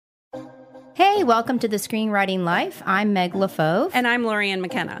Hey, welcome to the Screenwriting Life. I'm Meg LaFauve. And I'm Lorianne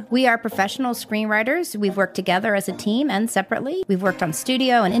McKenna. We are professional screenwriters. We've worked together as a team and separately. We've worked on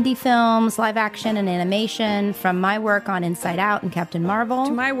studio and indie films, live action and animation, from my work on Inside Out and Captain Marvel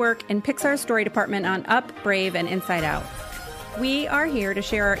to my work in Pixar's story department on Up, Brave, and Inside Out. We are here to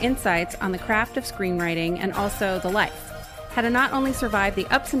share our insights on the craft of screenwriting and also the life. How to not only survive the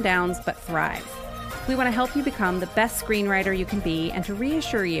ups and downs, but thrive. We want to help you become the best screenwriter you can be and to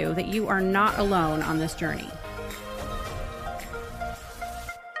reassure you that you are not alone on this journey.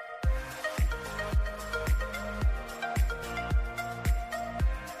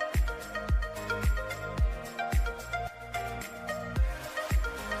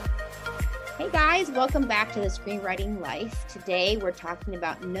 Hey guys, welcome back to the Screenwriting Life. Today we're talking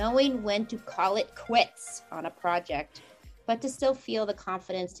about knowing when to call it quits on a project, but to still feel the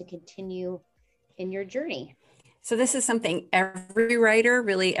confidence to continue in your journey. So this is something every writer,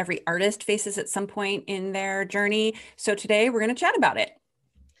 really every artist faces at some point in their journey. So today we're going to chat about it.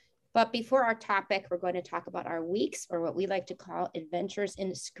 But before our topic, we're going to talk about our weeks, or what we like to call adventures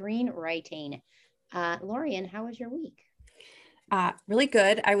in screenwriting. Lorianne, how was your week? Really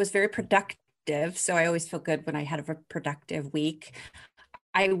good. I was very productive. So I always feel good when I have a productive week.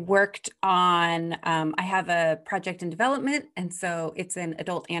 I worked on, I have a project in development, and so it's an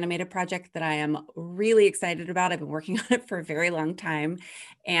adult animated project that I am really excited about. I've been working on it for a very long time,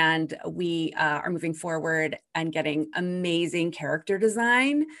 and we are moving forward and getting amazing character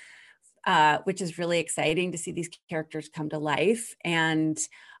design, which is really exciting to see these characters come to life, and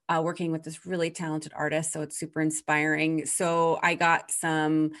working with this really talented artist. So it's super inspiring. So I got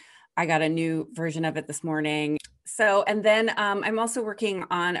a new version of it this morning. So, and then I'm also working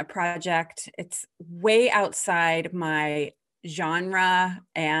on a project. It's way outside my genre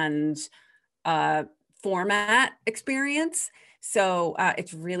and format experience. So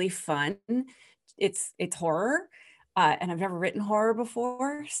it's really fun. It's horror. And I've never written horror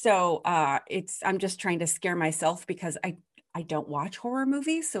before. So I'm just trying to scare myself because I don't watch horror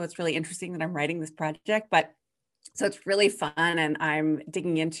movies. So it's really interesting that I'm writing this project, so it's really fun, and I'm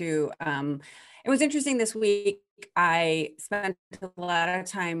digging into, it was interesting this week. I spent a lot of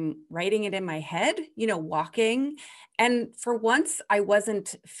time writing it in my head, walking. And for once, I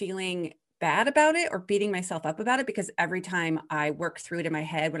wasn't feeling bad about it or beating myself up about it, because every time I worked through it in my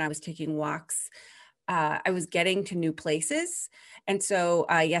head when I was taking walks, I was getting to new places. And so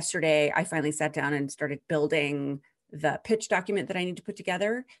yesterday, I finally sat down and started building the pitch document that I need to put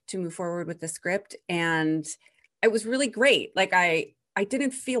together to move forward with the script. And it was really great. Like I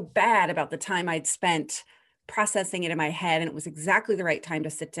didn't feel bad about the time I'd spent processing it in my head. And it was exactly the right time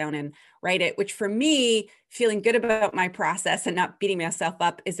to sit down and write it, which for me, feeling good about my process and not beating myself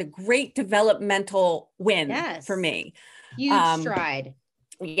up is a great developmental win for me. Huge stride.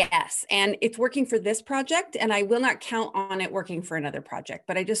 Yes. And it's working for this project, and I will not count on it working for another project,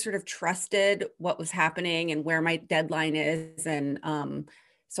 but I just sort of trusted what was happening and where my deadline is. And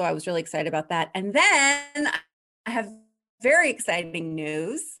so I was really excited about that. And then I have very exciting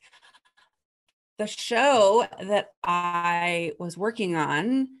news. The show that I was working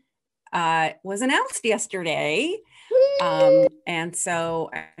on was announced yesterday. And so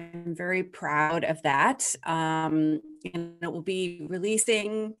I'm very proud of that. And it will be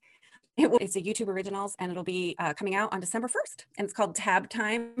releasing, it's a YouTube Originals, and it'll be coming out on December 1st. And it's called Tab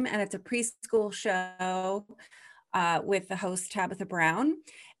Time, and it's a preschool show with the host Tabitha Brown.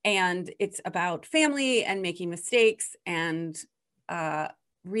 And it's about family and making mistakes. And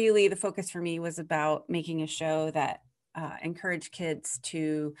really the focus for me was about making a show that encouraged kids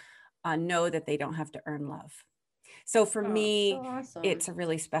to know that they don't have to earn love. So for me, so awesome. It's a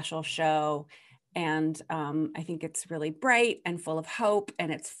really special show. And I think it's really bright and full of hope,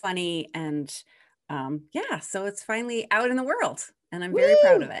 and it's funny. And so it's finally out in the world. And I'm very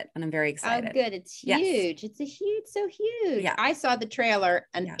proud of it, and I'm very excited. Oh, good. It's huge. Yes. It's so huge. Yeah. I saw the trailer,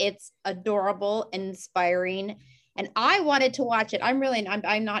 and it's adorable and inspiring. And I wanted to watch it. I'm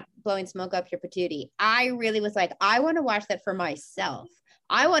not blowing smoke up your patootie. I really was like, I want to watch that for myself.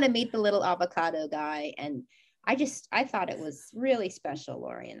 I want to meet the little avocado guy. And I thought it was really special,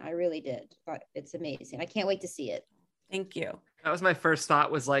 Lorianne. I really did. But it's amazing. I can't wait to see it. Thank you. That was my first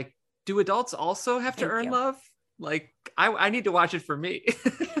thought, was like, do adults also have to earn love? Like, I need to watch it for me.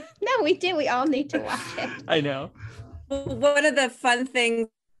 No, we do. We all need to watch it. I know. One of the fun things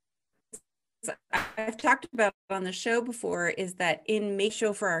I've talked about on the show before is that in Make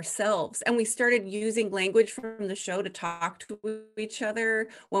Show for ourselves, and we started using language from the show to talk to each other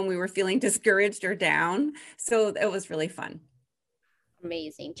when we were feeling discouraged or down. So it was really fun.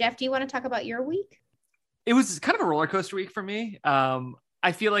 Amazing. Jeff, do you want to talk about your week? It was kind of a roller coaster week for me.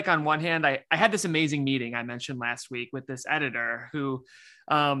 I feel like on one hand, I had this amazing meeting I mentioned last week with this editor who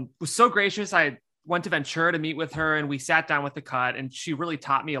was so gracious. I went to Ventura to meet with her and we sat down with the cut, and she really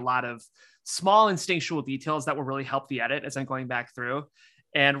taught me a lot of small instinctual details that will really help the edit as I'm going back through.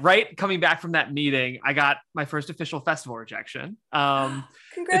 And right coming back from that meeting, I got my first official festival rejection.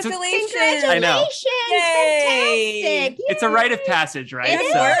 Congratulations. I know. Yay. Fantastic. It's a rite of passage, right?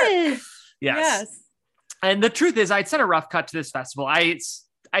 It is. Yes. And the truth is, I'd sent a rough cut to this festival. I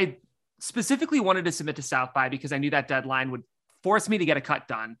specifically wanted to submit to South by because I knew that deadline would force me to get a cut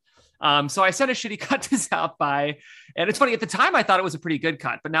done. So I sent a shitty cut to South by, and it's funny, at the time I thought it was a pretty good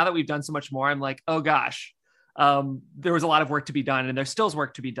cut, but now that we've done so much more, I'm like, oh gosh, there was a lot of work to be done, and there still is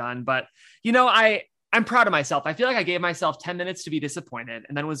work to be done. But I'm proud of myself. I feel like I gave myself 10 minutes to be disappointed,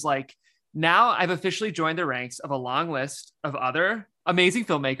 and then was like, now I've officially joined the ranks of a long list of other amazing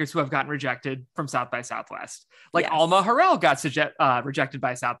filmmakers who have gotten rejected from South by Southwest. Like Alma Harrell got rejected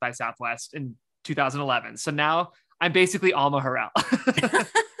by South by Southwest in 2011. So now I'm basically Alma Harrell.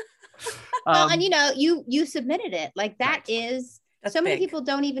 Well, and you submitted it. Like that is, that's so many people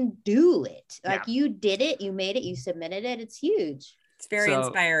don't even do it. Like you did it, you made it, you submitted it. It's huge. It's very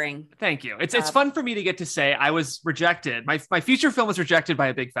inspiring. Thank you. It's fun for me to get to say I was rejected. My feature film was rejected by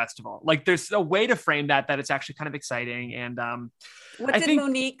a big festival. Like there's a way to frame that it's actually kind of exciting. And what did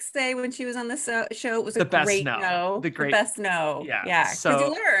Monique say when she was on the show? It was a great no. The best no. Yeah. Because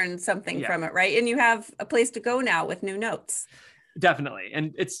you learn something from it, right? And you have a place to go now with new notes. Definitely.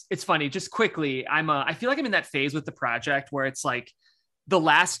 And it's funny, just quickly, I feel like I'm in that phase with the project where it's like the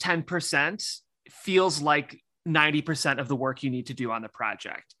last 10% feels like 90% of the work you need to do on the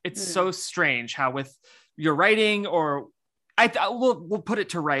project. It's so strange how with your writing, or we'll put it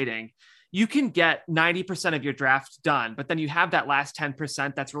to writing, you can get 90% of your draft done, but then you have that last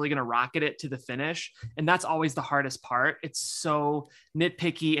 10% that's really going to rocket it to the finish. And that's always the hardest part. It's so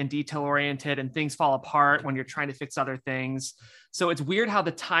nitpicky and detail oriented, and things fall apart when you're trying to fix other things. So it's weird how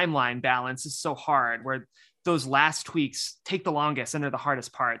the timeline balance is so hard, where those last tweaks take the longest and they're the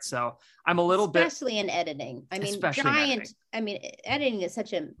hardest part. So I'm a little especially in editing. I mean, editing is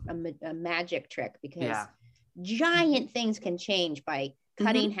such a magic trick, because giant things can change by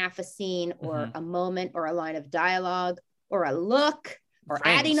cutting half a scene or a moment or a line of dialogue or a look or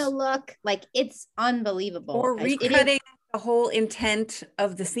adding a look. Like it's unbelievable. Or recutting the whole intent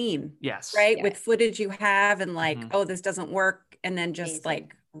of the scene. Yes. Right. Yes. With footage you have and like, oh, this doesn't work. And then just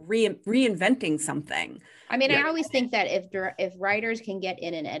like reinventing something. I mean, I always think that if writers can get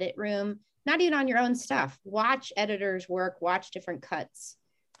in an edit room, not even on your own stuff, watch editors work, watch different cuts.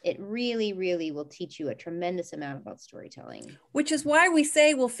 It really, really will teach you a tremendous amount about storytelling. Which is why we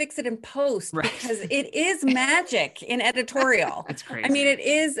say we'll fix it in post, because it is magic in editorial. It's crazy. I mean, it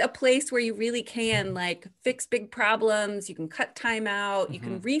is a place where you really can like fix big problems. You can cut time out. You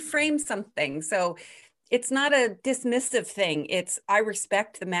can reframe something. So it's not a dismissive thing. It's, I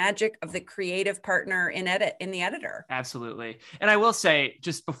respect the magic of the creative partner in the editor. Absolutely. And I will say,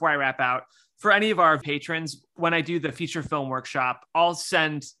 just before I wrap out, for any of our patrons, when I do the feature film workshop, I'll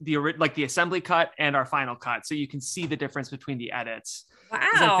send the assembly cut and our final cut, so you can see the difference between the edits.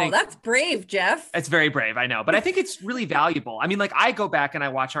 Wow, that's brave, Jeff. It's very brave, I know, but I think it's really valuable. I mean, like I go back and I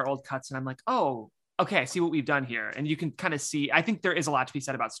watch our old cuts and I'm like, oh, okay, I see what we've done here. And you can kind of see, I think there is a lot to be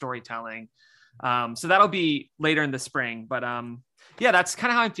said about storytelling. So that'll be later in the spring, but yeah, that's kind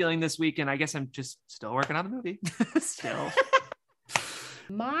of how I'm feeling this week. And I guess I'm just still working on the movie. Still.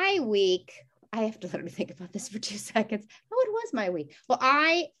 My week, I have to let me think about this for 2 seconds. Oh, it was my week. Well,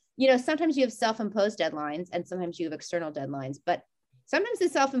 sometimes you have self-imposed deadlines and sometimes you have external deadlines, but sometimes the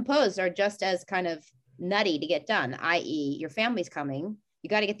self-imposed are just as kind of nutty to get done, i.e. your family's coming. You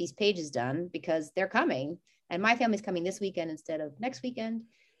got to get these pages done because they're coming. And my family's coming this weekend instead of next weekend.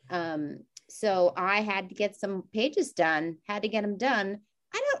 So I had to get some pages done, had to get them done.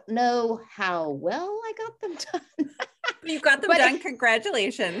 I don't know how well I got them done. You got them done.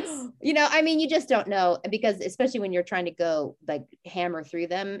 Congratulations. I mean, you just don't know, because especially when you're trying to go like hammer through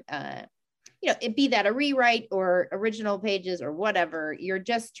them, it be that a rewrite or original pages or whatever, you're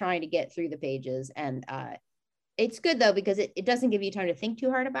just trying to get through the pages. And it's good though, because it doesn't give you time to think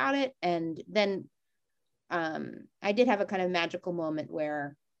too hard about it. And then I did have a kind of magical moment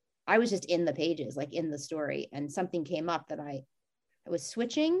where I was just in the pages, like in the story, and something came up that I was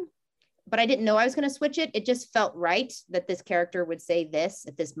switching, but I didn't know I was going to switch it. It just felt right that this character would say this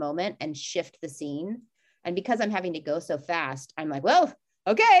at this moment and shift the scene. And because I'm having to go so fast, I'm like, well,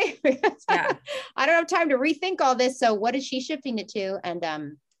 okay, I don't have time to rethink all this. So what is she shifting it to?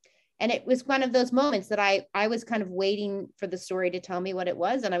 And it was one of those moments that I was kind of waiting for the story to tell me what it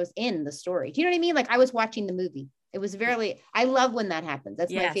was. And I was in the story. Do you know what I mean? Like I was watching the movie. It was very, I love when that happens.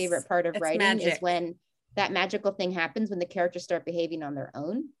 That's my favorite part of writing magic. is when that magical thing happens, when the characters start behaving on their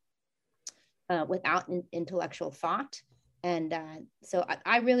own without intellectual thought. And so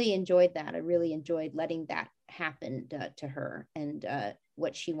I really enjoyed that. I really enjoyed letting that happen to her and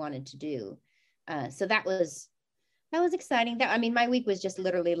what she wanted to do. So that was exciting. That, I mean, my week was just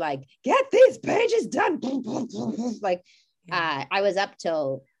literally like, get these pages done. Like, I was up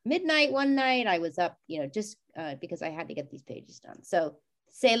till midnight one night. I was up, just because I had to get these pages done. So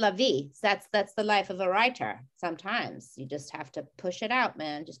c'est la vie. That's the life of a writer. Sometimes you just have to push it out,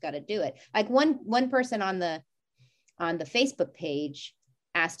 man. Just got to do it. Like one person on the Facebook page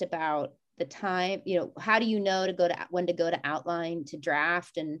asked about the time, how do you know when to go to outline to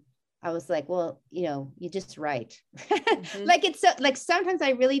draft? And I was like, well, you just write. Mm-hmm. Like, it's so, like, sometimes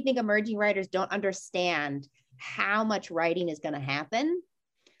I really think emerging writers don't understand how much writing is going to happen.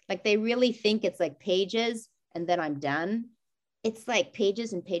 Like, they really think it's like pages and then I'm done. It's like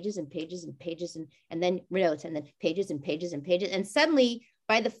pages and pages and pages and pages and then notes and then pages and pages and pages. And suddenly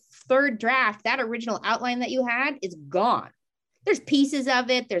by the third draft, that original outline that you had is gone. There's pieces of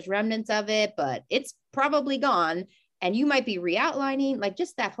it, there's remnants of it, but it's probably gone. And you might be re-outlining, like,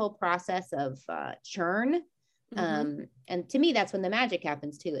 just that whole process of churn. Mm-hmm. And to me, that's when the magic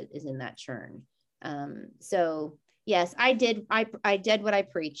happens too, is in that churn. So yes, I did what I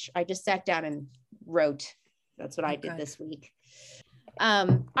preach. I just sat down and wrote. That's what I did this week.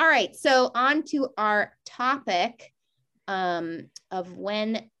 All right, so on to our topic of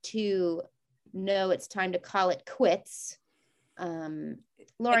when to know it's time to call it quits.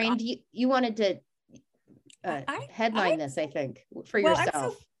 Lauren, you wanted to headline this, I think, for yourself.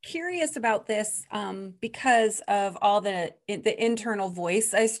 I'm so curious about this because of all the internal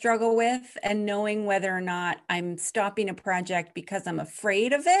voice I struggle with, and knowing whether or not I'm stopping a project because I'm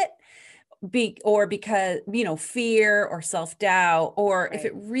afraid of it, or because, fear or self-doubt, or if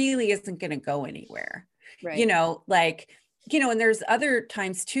it really isn't going to go anywhere, and there's other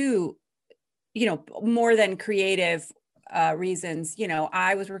times too, more than creative reasons.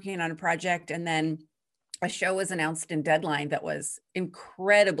 I was working on a project and then a show was announced in Deadline that was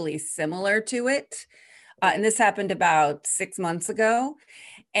incredibly similar to it. And this happened about 6 months ago.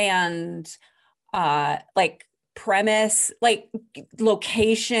 And premise,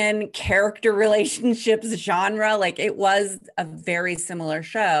 location, character relationships, genre, it was a very similar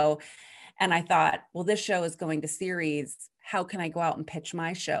show. And I thought, well, this show is going to series. How can I go out and pitch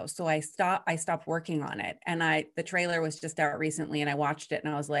my show? So I stopped working on it. And the trailer was just out recently and I watched it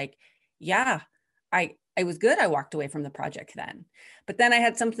and I was like, yeah, it was good. I walked away from the project then. But then I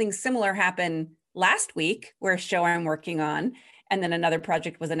had something similar happen last week, where a show I'm working on, and then another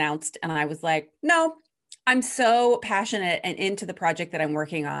project was announced. And I was like, no, I'm so passionate and into the project that I'm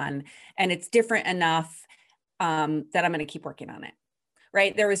working on, and it's different enough that I'm going to keep working on it.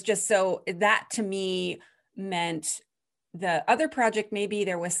 Right. There was just, so that to me meant the other project, maybe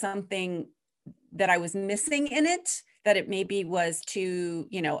there was something that I was missing in it, that it maybe was too,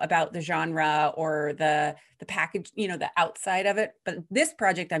 about the genre or the package, the outside of it. But this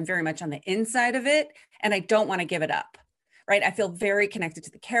project, I'm very much on the inside of it, and I don't want to give it up, right? I feel very connected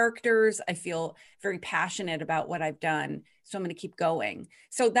to the characters. I feel very passionate about what I've done. So I'm going to keep going.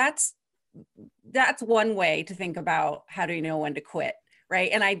 So that's one way to think about, how do you know when to quit, right?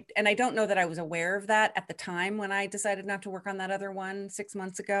 And I don't know that I was aware of that at the time when I decided not to work on that other one 6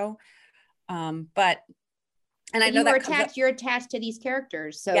 months ago. And I know you're attached to these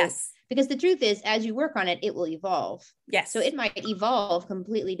characters. So yes, because the truth is, as you work on it, it will evolve. Yes. So it might evolve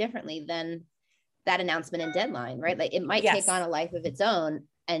completely differently than that announcement in Deadline, right? Like, it might take on a life of its own,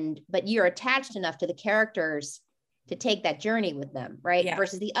 but you're attached enough to the characters to take that journey with them, right? Yeah.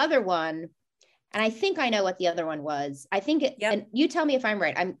 Versus the other one. And I think I know what the other one was. I think and you tell me if I'm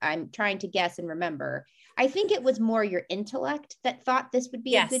right. I'm trying to guess and remember. I think it was more your intellect that thought this would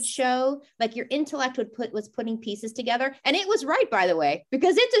be a good show. Like, your intellect was putting pieces together, and it was right, by the way,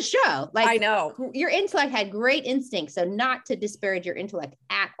 because it's a show. Like, I know your intellect had great instincts. So not to disparage your intellect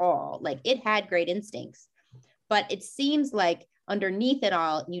at all. Like, it had great instincts, but it seems like underneath it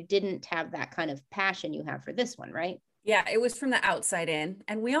all, you didn't have that kind of passion you have for this one, right? Yeah, it was from the outside in.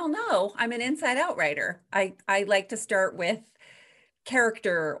 And we all know I'm an inside out writer. I like to start with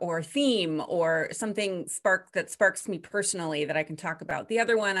character or theme or something that sparks me personally that I can talk about. The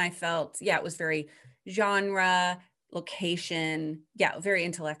other one, I felt, it was very genre, location, very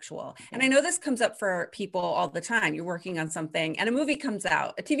intellectual. And I know this comes up for people all the time. You're working on something and a movie comes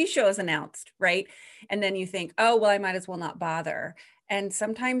out, a TV show is announced, right? And then you think, oh, well, I might as well not bother. And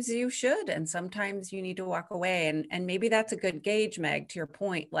sometimes you should, and sometimes you need to walk away. And maybe that's a good gauge, Meg, to your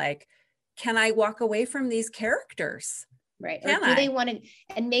point. Like, can I walk away from these characters? Right. Or do they want to,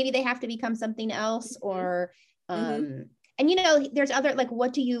 and maybe they have to become something else, or, and you know, there's other, like,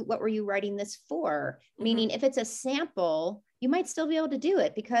 what were you writing this for? Meaning if it's a sample, you might still be able to do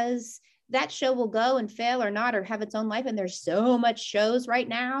it because that show will go and fail or not, or have its own life. And there's so much shows right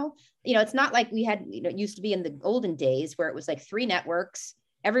now. You know, it's not like we had, you know, it used to be in the olden days where it was like 3 networks,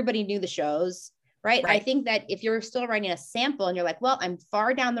 everybody knew the shows, right? I think that if you're still writing a sample and you're like, well, I'm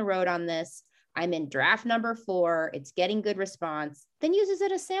far down the road on this, I'm in draft number 4, it's getting good response, then use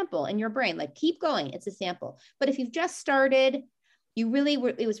it as a sample in your brain. Like, keep going, it's a sample. But if you've just started,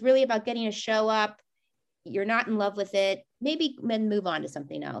 it was really about getting a show up, you're not in love with it, maybe then move on to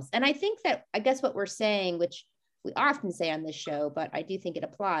something else. And I think that, I guess what we're saying, which we often say on this show, but I do think it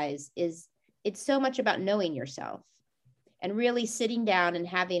applies, is it's so much about knowing yourself and really sitting down and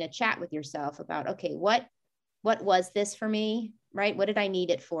having a chat with yourself about, okay, what was this for me? Right? What did I need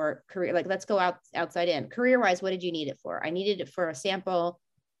it for? Career, like, let's go outside in. Career-wise, what did you need it for? I needed it for a sample.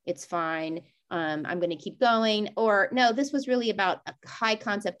 It's fine. I'm going to keep going. Or no, this was really about a high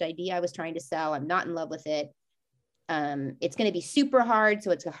concept idea I was trying to sell. I'm not in love with it. It's going to be super hard.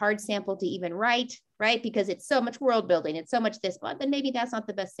 So it's a hard sample to even write, right? Because it's so much world building. It's so much this, but then maybe that's not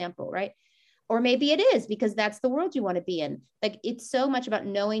the best sample, right? Or maybe it is, because that's the world you want to be in. Like, it's so much about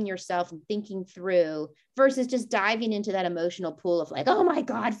knowing yourself and thinking through versus just diving into that emotional pool of like, oh my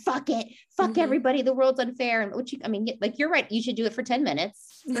God, fuck it. Fuck everybody. The world's unfair. And I mean, like, you're right. You should do it for 10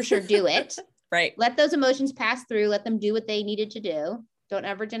 minutes for sure. Do it. Right. Let those emotions pass through. Let them do what they needed to do. Don't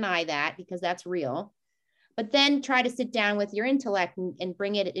ever deny that, because that's real. But then try to sit down with your intellect and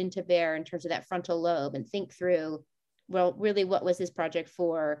bring it into bear in terms of that frontal lobe and think through, well, really, what was this project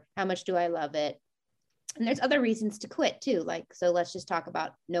for? How much do I love it? And there's other reasons to quit too. Like, so let's just talk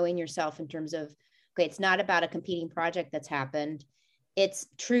about knowing yourself in terms of, okay, it's not about a competing project that's happened. It's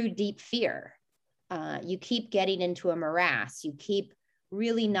true deep fear. You keep getting into a morass. You keep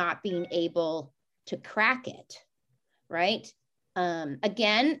really not being able to crack it, right?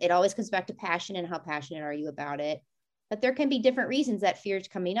 Again, it always comes back to passion and how passionate are you about it. But there can be different reasons that fear is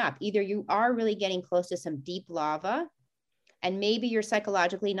coming up. Either you are really getting close to some deep lava, and maybe you're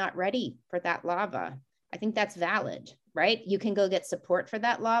psychologically not ready for that lava. I think that's valid, right? You can go get support for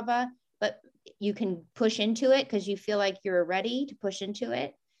that lava, but you can push into it because you feel like you're ready to push into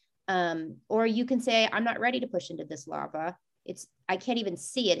it. Or you can say, I'm not ready to push into this lava. I can't even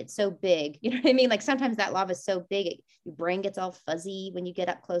see it. It's so big. You know what I mean? Like, sometimes that lava is so big, your brain gets all fuzzy when you get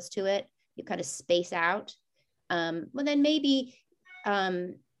up close to it. You kind of space out. Well, then maybe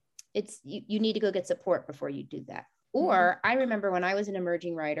you need to go get support before you do that. Or I remember when I was an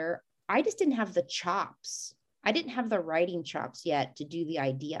emerging writer, I just didn't have the chops. I didn't have the writing chops yet to do the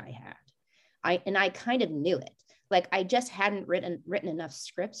idea I had. I kind of knew it. Like, I just hadn't written enough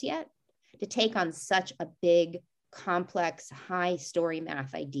scripts yet to take on such a big, complex, high story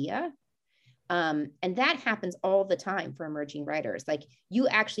math idea. And that happens all the time for emerging writers. Like, you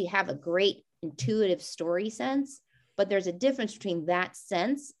actually have a great intuitive story sense, but there's a difference between that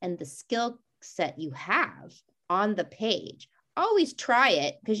sense and the skill set you have on the page. Always try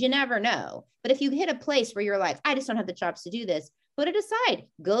it, because you never know. But if you hit a place where you're like, I just don't have the chops to do this, put it aside,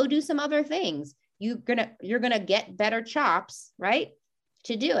 go do some other things. You're gonna get better chops, right,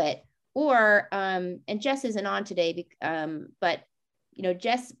 to do it. Or and Jess isn't on today, but you know,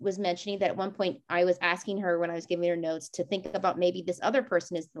 Jess was mentioning that at one point I was asking her when I was giving her notes to think about maybe this other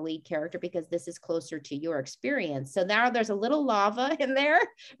person is the lead character because this is closer to your experience. So now there's a little lava in there,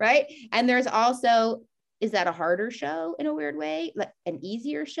 right? And there's also, is that a harder show in a weird way? Like an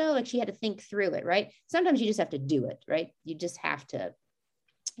easier show? Like, she had to think through it, right? Sometimes you just have to do it, right? You just have to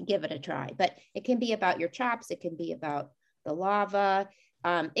give it a try. But it can be about your chops. It can be about the lava.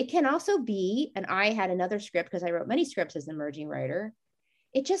 It can also be, and I had another script because I wrote many scripts as an emerging writer,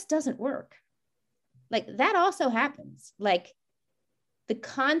 it just doesn't work. Like, that also happens. Like, the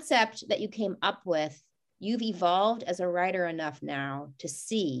concept that you came up with, you've evolved as a writer enough now to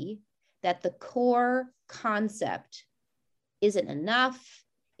see that the core concept isn't enough.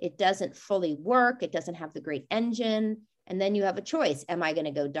 It doesn't fully work. It doesn't have the great engine. And then you have a choice. Am I going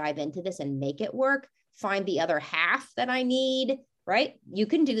to go dive into this and make it work? Find the other half that I need, right? You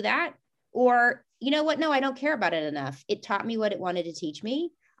can do that. Or, you know what? No, I don't care about it enough. It taught me what it wanted to teach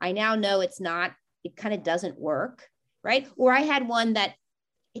me. I now know it kind of doesn't work, right? Or I had one that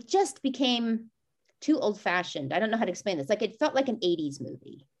it just became too old fashioned. I don't know how to explain this. Like, it felt like an 80s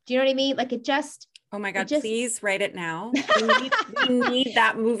movie. Do you know what I mean? Like, it just Oh my God, just, please write it now. We need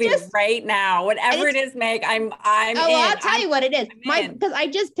that movie right now. Whatever it is, Meg, I'm in. I'll tell you what it is. Because I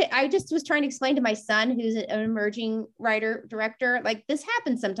just was trying to explain to my son, who's an emerging writer, director, like this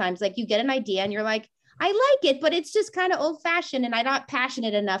happens sometimes. Like you get an idea and you're like, I like it, but it's just kind of old fashioned and I'm not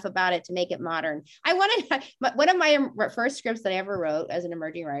passionate enough about it to make it modern. One of my first scripts that I ever wrote as an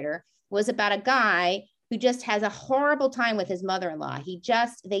emerging writer was about a guy who just has a horrible time with his mother-in-law.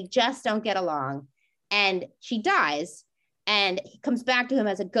 They just don't get along. And she dies and he comes back to him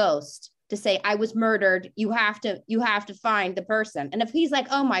as a ghost to say, I was murdered. You have to find the person. And if he's like,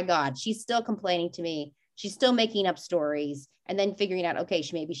 oh my God, she's still complaining to me. She's still making up stories and then figuring out, okay,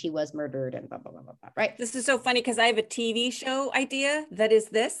 maybe she was murdered and blah, blah, blah, blah, blah, right? This is so funny because I have a TV show idea that is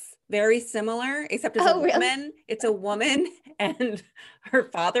this very similar, except it's woman. Really? It's a woman and her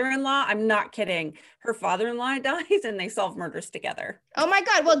father-in-law. I'm not kidding. Her father-in-law dies and they solve murders together. Oh my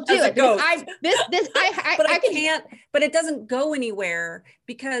God. Well, do it. But it doesn't go anywhere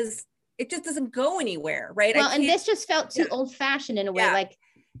because it just doesn't go anywhere. Right. Well, and this just felt too old fashioned in a way.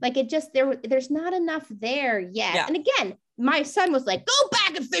 Like it just, there's not enough there yet. Yeah. And again, my son was like, go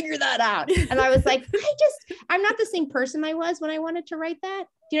back and figure that out. And I was like, I'm not the same person I was when I wanted to write that.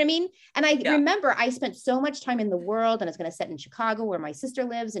 Do you know what I mean? And I remember I spent so much time in the world and I was going to set in Chicago where my sister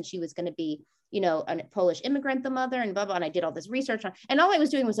lives. And she was going to be, a Polish immigrant, the mother and blah, blah. And I did all this research on, and all I was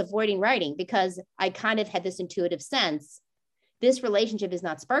doing was avoiding writing because I kind of had this intuitive sense. This relationship is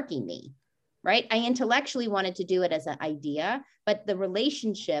not sparking me. Right. I intellectually wanted to do it as an idea, but the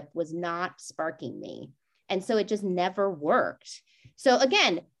relationship was not sparking me. And so it just never worked. So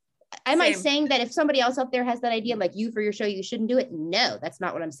again, am I saying that if somebody else out there has that idea, like you for your show, you shouldn't do it? No, that's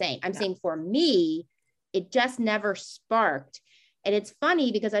not what I'm saying. I'm saying for me, it just never sparked. And it's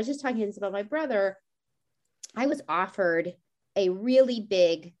funny because I was just talking to this about my brother. I was offered a really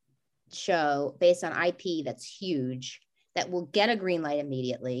big show based on IP that's huge, that will get a green light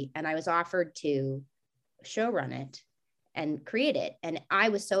immediately. And I was offered to showrun it and create it. And I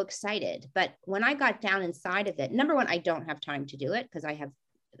was so excited. But when I got down inside of it, number one, I don't have time to do it because I have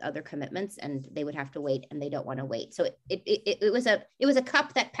other commitments and they would have to wait and they don't want to wait. So it was a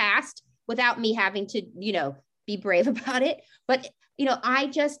cup that passed without me having to, be brave about it. But, I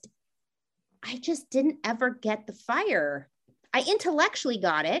just didn't ever get the fire. I intellectually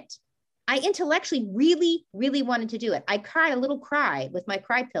got it. I intellectually really, really wanted to do it. I cried a little cry with my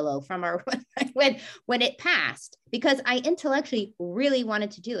cry pillow from when it passed because I intellectually really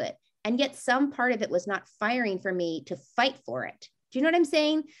wanted to do it. And yet some part of it was not firing for me to fight for it. Do you know what I'm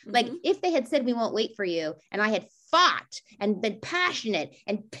saying? Mm-hmm. Like if they had said, we won't wait for you. And I had fought and been passionate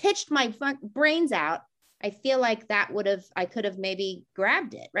and pitched my brains out. I feel like I could have maybe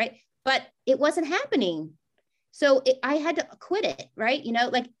grabbed it. Right. But it wasn't happening. So I had to quit it. Right.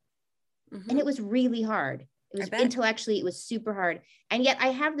 Mm-hmm. And it was really hard. It was intellectually, it was super hard. And yet I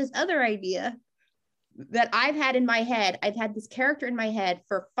have this other idea that I've had in my head. I've had this character in my head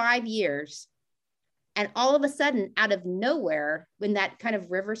for 5 years. And all of a sudden, out of nowhere, when that kind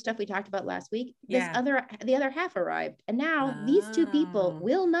of river stuff we talked about last week, the other half arrived. And now these two people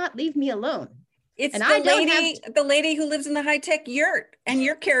will not leave me alone. It's the lady who lives in the high-tech yurt, and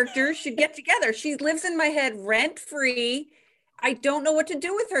your character should get together. She lives in my head rent-free. I don't know what to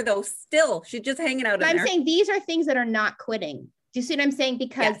do with her though. Still, she's just hanging out. I'm saying these are things that are not quitting. Do you see what I'm saying?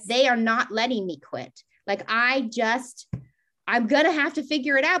 Because they are not letting me quit. Like I'm going to have to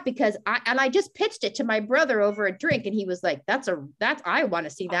figure it out because I just pitched it to my brother over a drink and he was like, I want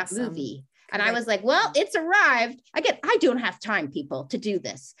to see that movie. And I was like, well, it's arrived. I don't have time, people, to do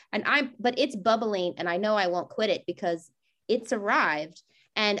this. But it's bubbling and I know I won't quit it because it's arrived.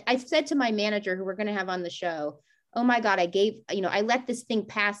 And I said to my manager who we're going to have on the show, oh my God, I let this thing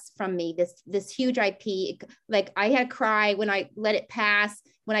pass from me, this huge IP. Like I had to cry when I let it pass,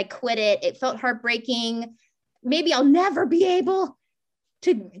 when I quit it. It felt heartbreaking. Maybe I'll never be able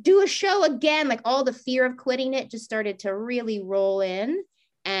to do a show again. Like all the fear of quitting it just started to really roll in.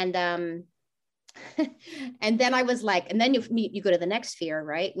 And and then I was like, and then you go to the next fear,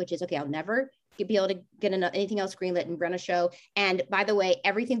 right? Which is, okay, I'll never be able to get anything else greenlit and run a show. And by the way,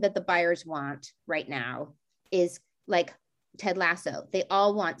 everything that the buyers want right now is like Ted Lasso. They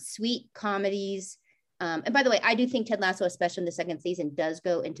all want sweet comedies. And by the way, I do think Ted Lasso, especially in the second season, does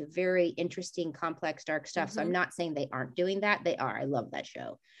go into very interesting, complex, dark stuff. Mm-hmm. So I'm not saying they aren't doing that. They are. I love that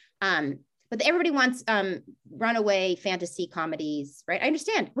show. But everybody wants runaway fantasy comedies, right? I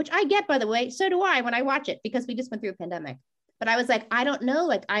understand, which I get, by the way. So do I when I watch it because we just went through a pandemic. But I was like, I don't know.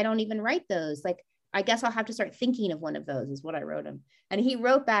 Like, I don't even write those. Like, I guess I'll have to start thinking of one of those is what I wrote him. And he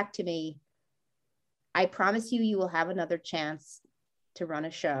wrote back to me, I promise you will have another chance to run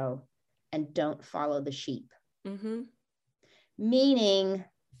a show. and don't follow the sheep. Mm-hmm. Meaning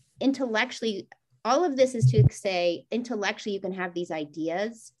intellectually, all of this is to say intellectually, you can have these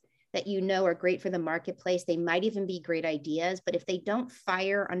ideas that you know are great for the marketplace. They might even be great ideas, but if they don't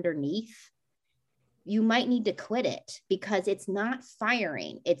fire underneath, you might need to quit it because it's not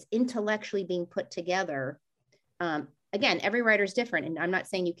firing. It's intellectually being put together. Again, every writer is different, and I'm not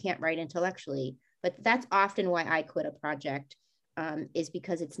saying you can't write intellectually, but that's often why I quit a project, is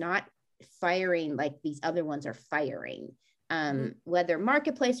because it's not firing like these other ones are firing. Whether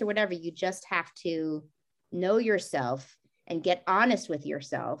marketplace or whatever, you just have to know yourself and get honest with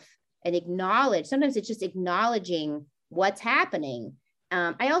yourself and acknowledge. Sometimes it's just acknowledging what's happening.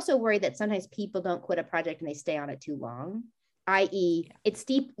 I also worry that sometimes people don't quit a project and they stay on it too long, i.e. it's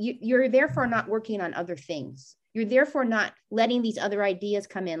deep. You're therefore not working on other things. You're therefore not letting these other ideas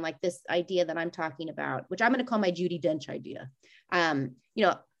come in, like this idea that I'm talking about, which I'm going to call my Judi Dench idea.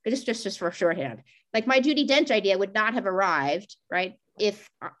 Just for shorthand, like my Judi Dench idea would not have arrived, right, if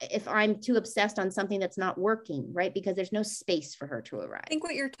I'm too obsessed on something that's not working, right, because there's no space for her to arrive. I think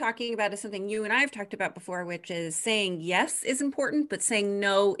what you're talking about is something you and I have talked about before, which is saying yes is important, but saying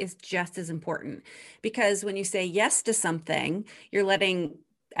no is just as important. Because when you say yes to something, you're letting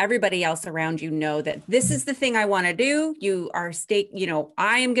everybody else around you know that this is the thing I want to do. You are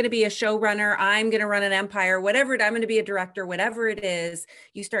I am going to be a showrunner. I'm going to run an empire, whatever I'm going to be a director, whatever it is.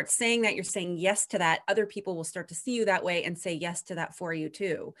 You start saying that, you're saying yes to that. Other people will start to see you that way and say yes to that for you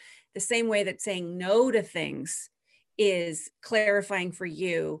too. The same way that saying no to things is clarifying for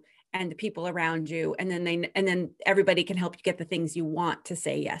you and the people around you. And then everybody can help you get the things you want to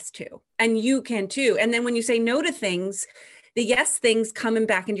say yes to. And you can too. And then when you say no to things, the yes things coming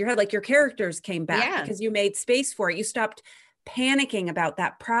back into your head, like your characters came back because you made space for it. You stopped panicking about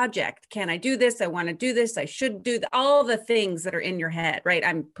that project. Can I do this? I want to do this. I should do all the things that are in your head, right?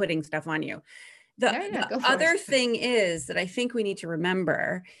 I'm putting stuff on you. The other thing is that I think we need to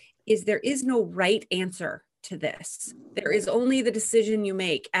remember is there is no right answer to this. There is only the decision you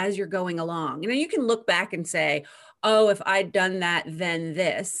make as you're going along. You can look back and say, oh, if I'd done that, then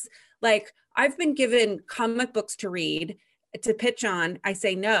this. Like, I've been given comic books to read, to pitch on. I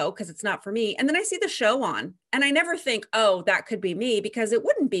say no, because it's not for me. And then I see the show on and I never think, oh, that could be me, because it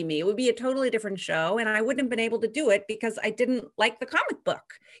wouldn't be me. It would be a totally different show. And I wouldn't have been able to do it because I didn't like the comic book,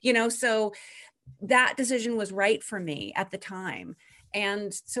 so that decision was right for me at the time.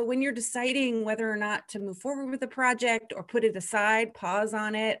 And so when you're deciding whether or not to move forward with a project or put it aside, pause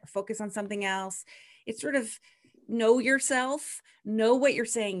on it, or focus on something else, it's sort of know yourself, know what you're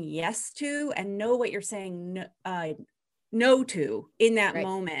saying yes to, and know what you're saying no to in that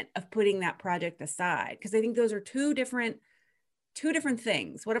moment of putting that project aside. Because I think those are two different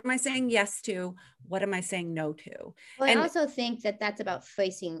things. What am I saying yes to? What am I saying no to? Well, I also think that that's about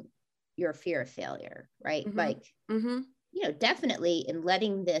facing your fear of failure, right? Mm-hmm. Like, mm-hmm. Definitely in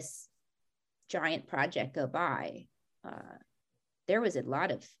letting this giant project go by, there was a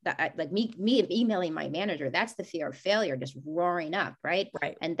lot of that, like me emailing my manager, that's the fear of failure just roaring up, right?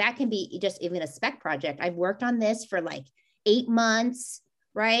 And that can be just even a spec project. I've worked on this for like 8 months,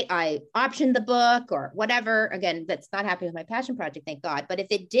 right? I optioned the book or whatever. Again, that's not happening with my passion project, thank God. But if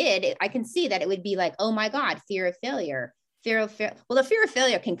it did, I can see that it would be like, oh my God, fear of failure. Well, the fear of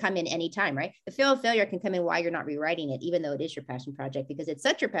failure can come in anytime, right? The fear of failure can come in while you're not rewriting it, even though it is your passion project, because it's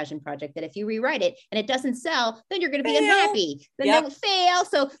such your passion project that if you rewrite it and it doesn't sell, then you're going to be unhappy. Then that will fail.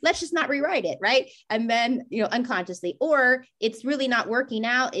 So let's just not rewrite it, right? And then, unconsciously, or it's really not working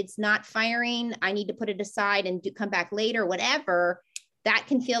out. It's not firing. I need to put it aside and come back later, whatever. That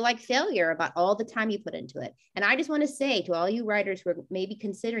can feel like failure about all the time you put into it. And I just want to say to all you writers who are maybe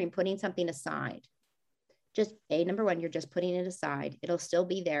considering putting something aside, just number one, you're just putting it aside. It'll still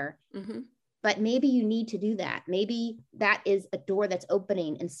be there. Mm-hmm. But maybe you need to do that. Maybe that is a door that's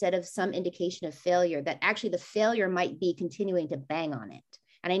opening instead of some indication of failure, that actually the failure might be continuing to bang on it.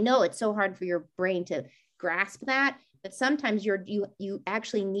 And I know it's so hard for your brain to grasp that, but sometimes you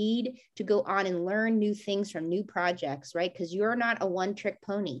actually need to go on and learn new things from new projects, right? Because you're not a one-trick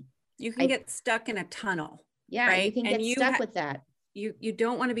pony. You can get stuck in a tunnel. Yeah, right? You can get stuck with that. You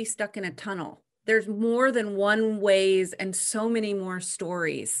don't want to be stuck in a tunnel. There's more than one ways and so many more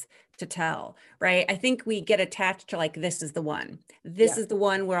stories to tell, right? I think we get attached to like, this is the one. This is the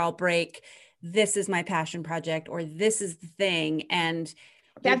one where I'll break. This is my passion project, or this is the thing. And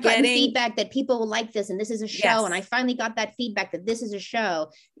I've gotten feedback that people will like this, and this is a show. And I finally got that feedback that this is a show.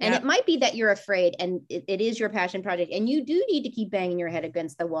 And it might be that you're afraid, and it is your passion project. And you do need to keep banging your head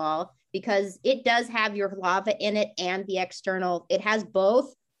against the wall, because it does have your lava in it and the external. It has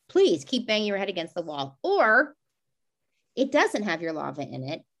both. Please keep banging your head against the wall. Or it doesn't have your lava in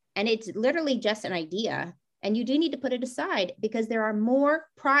it, and it's literally just an idea. And you do need to put it aside because there are more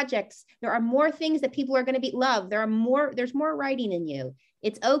projects. There are more things that people are going to be love. There's more writing in you.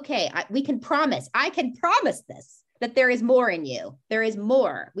 It's okay. I can promise this, that there is more in you. There is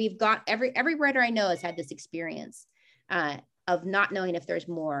more. We've got every writer I know has had this experience of not knowing if there's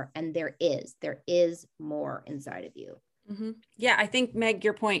more, and there is more inside of you. Mm-hmm. Yeah. I think, Meg,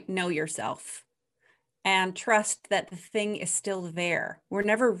 your point, know yourself and trust that the thing is still there. We're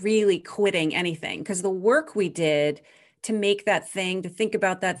never really quitting anything because the work we did to make that thing, to think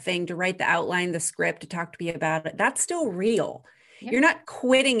about that thing, to write the outline, the script, to talk to me about it, that's still real. Yeah. You're not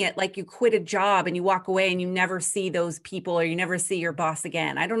quitting it like you quit a job and you walk away and you never see those people or you never see your boss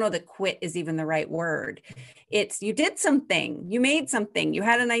again. I don't know that quit is even the right word. It's you did something, you made something, you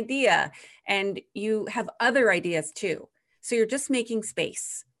had an idea, and you have other ideas too. So you're just making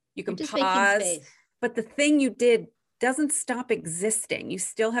space. You can pause. But the thing you did doesn't stop existing. You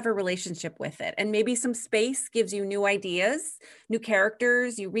still have a relationship with it. And maybe some space gives you new ideas, new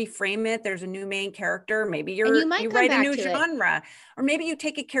characters, you reframe it. There's a new main character. Maybe you write a new genre, or maybe you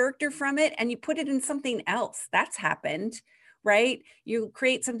take a character from it and you put it in something else. That's happened, right? You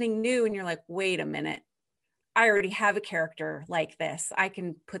create something new and you're like, wait a minute, I already have a character like this. I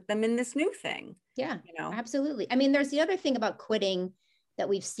can put them in this new thing. Yeah, absolutely. I mean, there's the other thing about quitting that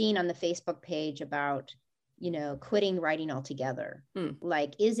we've seen on the Facebook page about, quitting writing altogether.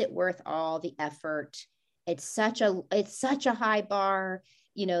 Like, is it worth all the effort? It's such a high bar.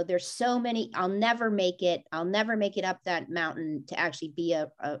 There's so many, I'll never make it up that mountain to actually be a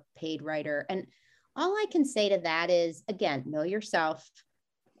paid writer. And all I can say to that is, again, know yourself.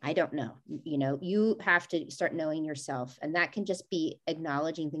 I don't know, you have to start knowing yourself, and that can just be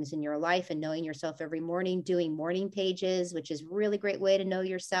acknowledging things in your life and knowing yourself every morning, doing morning pages, which is a really great way to know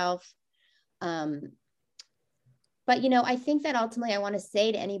yourself. But, I think that ultimately I want to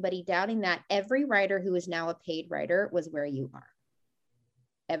say to anybody doubting that every writer who is now a paid writer was where you are.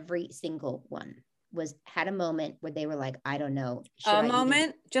 Every single one had a moment where they were like, I don't know.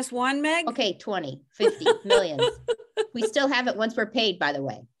 Just one, Meg? Okay, 20, 50, millions. We still have it once we're paid, by the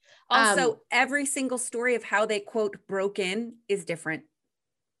way. Also, every single story of how they quote broke in is different.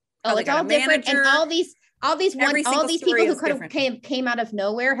 It's all different. And all these people who kind of came out of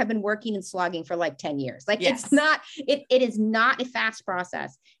nowhere have been working and slogging for like 10 years. Like, yes. It is not a fast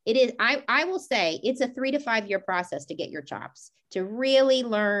process. It is, I will say it's a 3 to 5 year process to get your chops, to really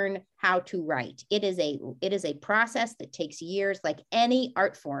learn how to write. It is a process that takes years, like any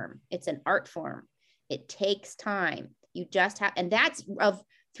art form. It's an art form. It takes time. You just have, and that's of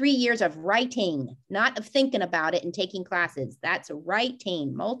 3 years of writing, not of thinking about it and taking classes. That's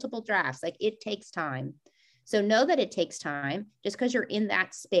writing, multiple drafts. Like, it takes time. So know that it takes time. Just because you're in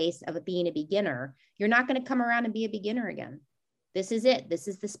that space of being a beginner, you're not going to come around and be a beginner again. This is it. This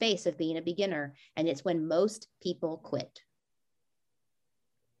is the space of being a beginner. And it's when most people quit.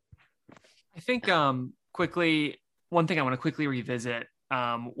 I think quickly, one thing I want to quickly revisit,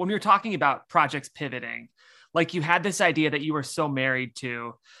 when we were talking about projects pivoting, like you had this idea that you were so married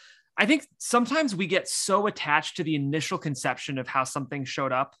to. I think sometimes we get so attached to the initial conception of how something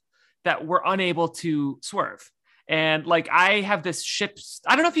showed up that we're unable to swerve. And like, I have this ship.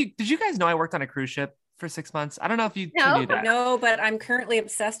 I don't know did you guys know I worked on a cruise ship for 6 months? I don't know if you knew that. No, but I'm currently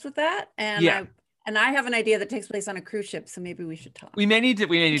obsessed with that. And yeah. I have an idea that takes place on a cruise ship. So maybe we should talk. We may need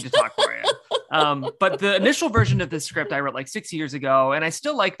to talk for you. But the initial version of this script I wrote like 6 years ago, and I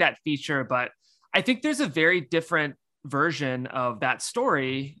still like that feature, but I think there's a very different version of that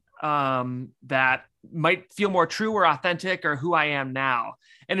story that might feel more true or authentic or who I am now.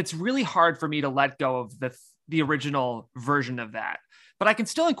 And it's really hard for me to let go of the original version of that. But I can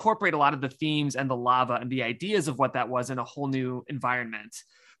still incorporate a lot of the themes and the lava and the ideas of what that was in a whole new environment.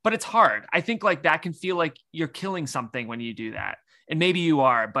 But it's hard. I think like that can feel like you're killing something when you do that. And maybe you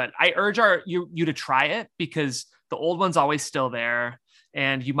are, but I urge you to try it because the old one's always still there.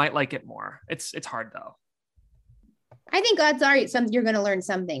 And you might like it more. It's hard though. I think odds are you're going to learn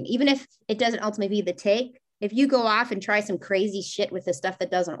something, even if it doesn't ultimately be the take. If you go off and try some crazy shit with the stuff that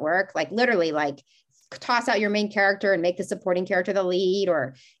doesn't work, like literally like toss out your main character and make the supporting character the lead,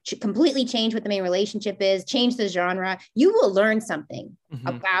 or completely change what the main relationship is, change the genre, you will learn something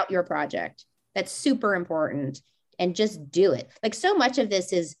about your project. That's super important. And just do it. Like, so much of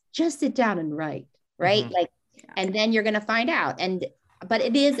this is just sit down and write, right? Like, and then you're going to find out. But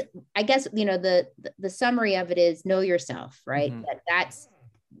it is, I guess, the summary of it is know yourself, right?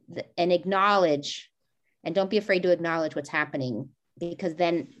 And acknowledge, and don't be afraid to acknowledge what's happening, because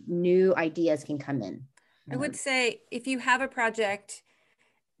then new ideas can come in. I would say if you have a project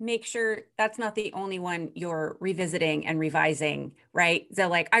make sure that's not the only one you're revisiting and revising, right? So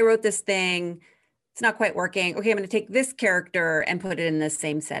like, I wrote this thing, it's not quite working. Okay, I'm going to take this character and put it in the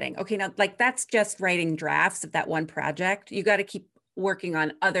same setting. Okay, now like that's just writing drafts of that one project. You got to keep working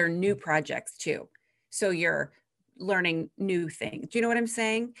on other new projects too. So you're learning new things. Do you know what I'm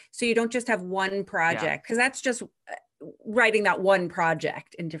saying? So you don't just have one project, because that's just writing that one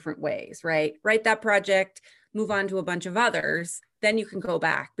project in different ways, right? Write that project, move on to a bunch of others, then you can go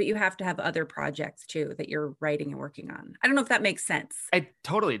back, but you have to have other projects too that you're writing and working on. I don't know if that makes sense. It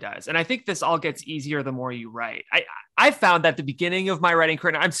totally does. And I think this all gets easier the more you write. I found that the beginning of my writing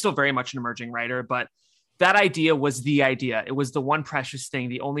career, I'm still very much an emerging writer, but that idea was the idea. It was the one precious thing,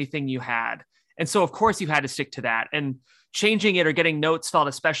 the only thing you had. And so of course you had to stick to that, and changing it or getting notes felt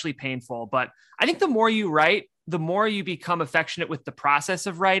especially painful. But I think the more you write, the more you become affectionate with the process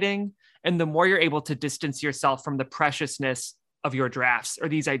of writing, and the more you're able to distance yourself from the preciousness of your drafts or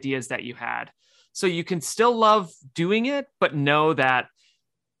these ideas that you had. So you can still love doing it, but know that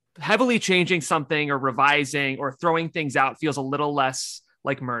heavily changing something or revising or throwing things out feels a little less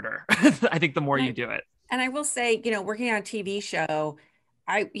like murder. I think the more you do it. And I will say, working on a TV show,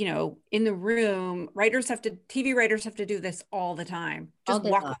 in the room, TV writers have to do this all the time. Just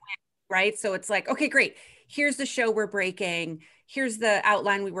walk away, right? So it's like, okay, great. Here's the show we're breaking. Here's the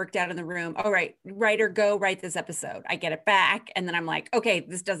outline we worked out in the room. All right, writer, go write this episode. I get it back. And then I'm like, okay,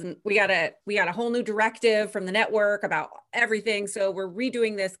 we got a whole new directive from the network about everything. So we're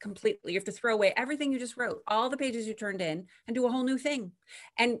redoing this completely. You have to throw away everything you just wrote, all the pages you turned in, and do a whole new thing.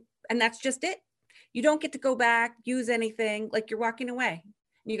 And that's just it. You don't get to go back, use anything, like you're walking away.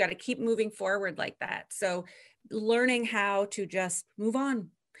 You got to keep moving forward like that. So learning how to just move on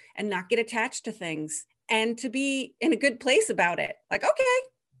and not get attached to things, and to be in a good place about it. Like, okay,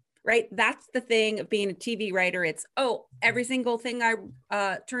 right? That's the thing of being a TV writer. It's, every single thing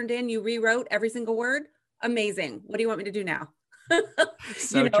I turned in, you rewrote every single word. Amazing. What do you want me to do now?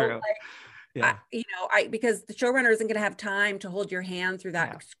 So true. Yeah. Because the showrunner isn't going to have time to hold your hand through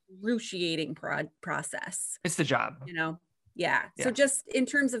that excruciating process. It's the job. Yeah. So just in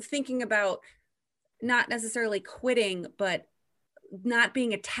terms of thinking about not necessarily quitting, but not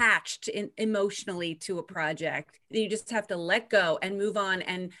being attached emotionally to a project, you just have to let go and move on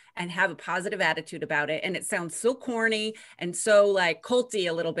and have a positive attitude about it. And it sounds so corny and so like culty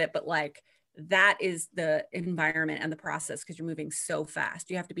a little bit, but like that is the environment and the process, because you're moving so fast.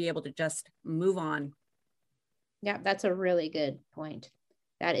 You have to be able to just move on. Yeah, that's a really good point.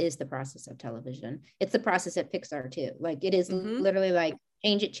 That is the process of television. It's the process at Pixar too. Like it is literally like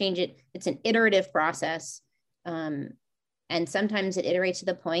change it. It's an iterative process. And sometimes it iterates to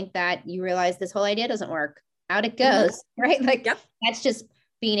the point that you realize this whole idea doesn't work. Out it goes, right? Like that's just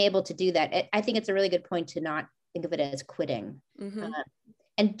being able to do that. I think it's a really good point to not think of it as quitting.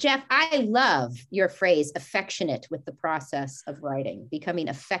 And Jeff, I love your phrase, affectionate with the process of writing, becoming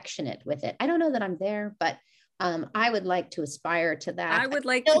affectionate with it. I don't know that I'm there, but I would like to aspire to that. I would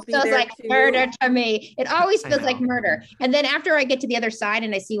like to be there. It feels like too. Murder to me. It always feels like murder. And then after I get to the other side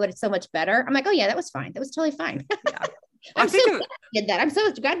and I see what it's so much better, I'm like, oh yeah, that was fine. That was totally fine. Yeah. I'm so glad we did that. I'm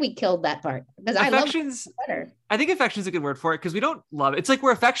so glad we killed that part, because I love it better. I think affection is a good word for it, because we don't love it. It's like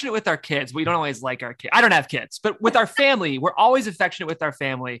we're affectionate with our kids. We don't always like our kids. I don't have kids, but with our family, we're always affectionate with our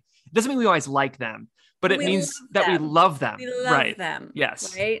family. It doesn't mean we always like them, but it means that we love them. We love them.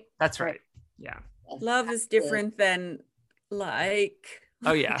 Yes. Right. That's right. Yeah. Love is different than like.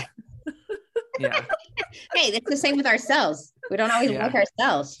 Oh yeah. Yeah. Hey, it's the same with ourselves. We don't always like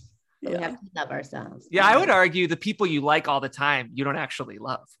ourselves. But we have to love ourselves. Yeah, I would argue the people you like all the time, you don't actually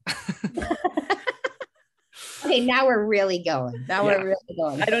love. Okay, now we're really going. We're really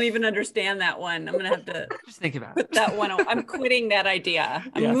going. I don't even understand that one. I'm gonna have to just think about put that one on. I'm quitting that idea.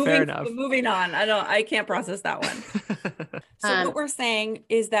 Fair enough. Moving on. I can't process that one. So what we're saying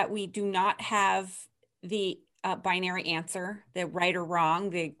is that we do not have the binary answer, the right or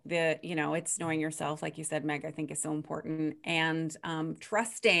wrong, the it's knowing yourself, like you said, Meg, I think is so important, and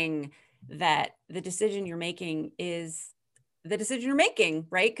trusting that the decision you're making is the decision you're making,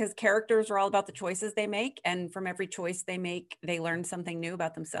 right? Because characters are all about the choices they make, and from every choice they make, they learn something new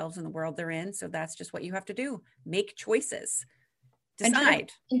about themselves and the world they're in. So that's just what you have to do: make choices,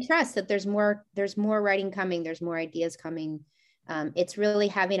 decide, and trust that there's more writing coming, there's more ideas coming. It's really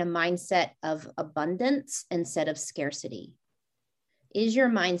having a mindset of abundance instead of scarcity. Is your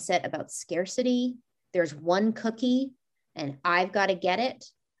mindset about scarcity? There's one cookie and I've got to get it?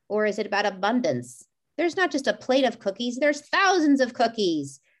 Or is it about abundance? There's not just a plate of cookies, there's thousands of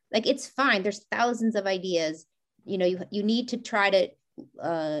cookies. Like, it's fine. There's thousands of ideas. You need to try to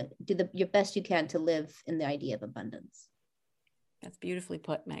do your best you can to live in the idea of abundance. That's beautifully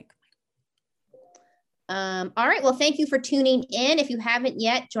put, Meg. All right. Well, thank you for tuning in. If you haven't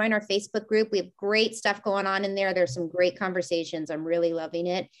yet, join our Facebook group. We have great stuff going on in there. There's some great conversations. I'm really loving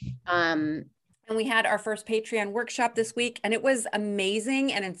it. And we had our first Patreon workshop this week, and it was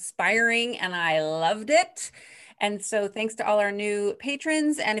amazing and inspiring, and I loved it. And so thanks to all our new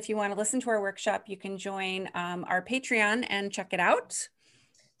patrons. And if you want to listen to our workshop, you can join our Patreon and check it out.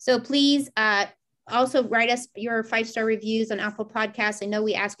 So please also write us your 5-star reviews on Apple Podcasts. I know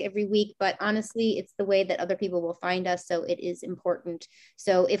we ask every week, but honestly, it's the way that other people will find us. So it is important.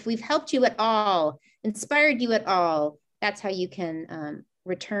 So if we've helped you at all, inspired you at all, that's how you can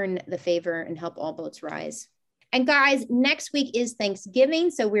return the favor and help all boats rise. And guys, next week is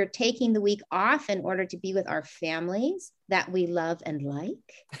Thanksgiving. So we're taking the week off in order to be with our families that we love and like.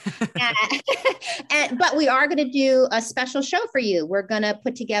 But we are going to do a special show for you. We're going to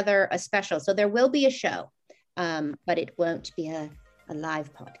put together a special. So there will be a show, but it won't be a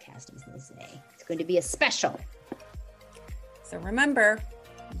live podcast, as they say. It's going to be a special. So remember,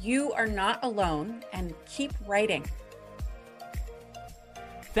 you are not alone, and keep writing.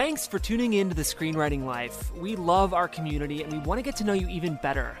 Thanks for tuning in to The Screenwriting Life. We love our community and we want to get to know you even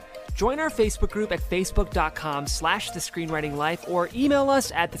better. Join our Facebook group at facebook.com/thescreenwritinglife or email us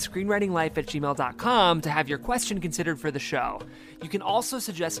at thescreenwritinglife@gmail.com to have your question considered for the show. You can also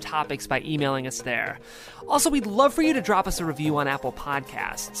suggest topics by emailing us there. Also, we'd love for you to drop us a review on Apple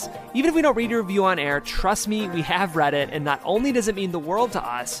Podcasts. Even if we don't read your review on air, trust me, we have read it, and not only does it mean the world to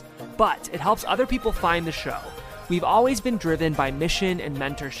us, but it helps other people find the show. We've always been driven by mission and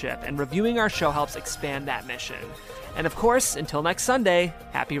mentorship, and reviewing our show helps expand that mission. And of course, until next Sunday,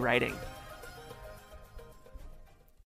 happy writing.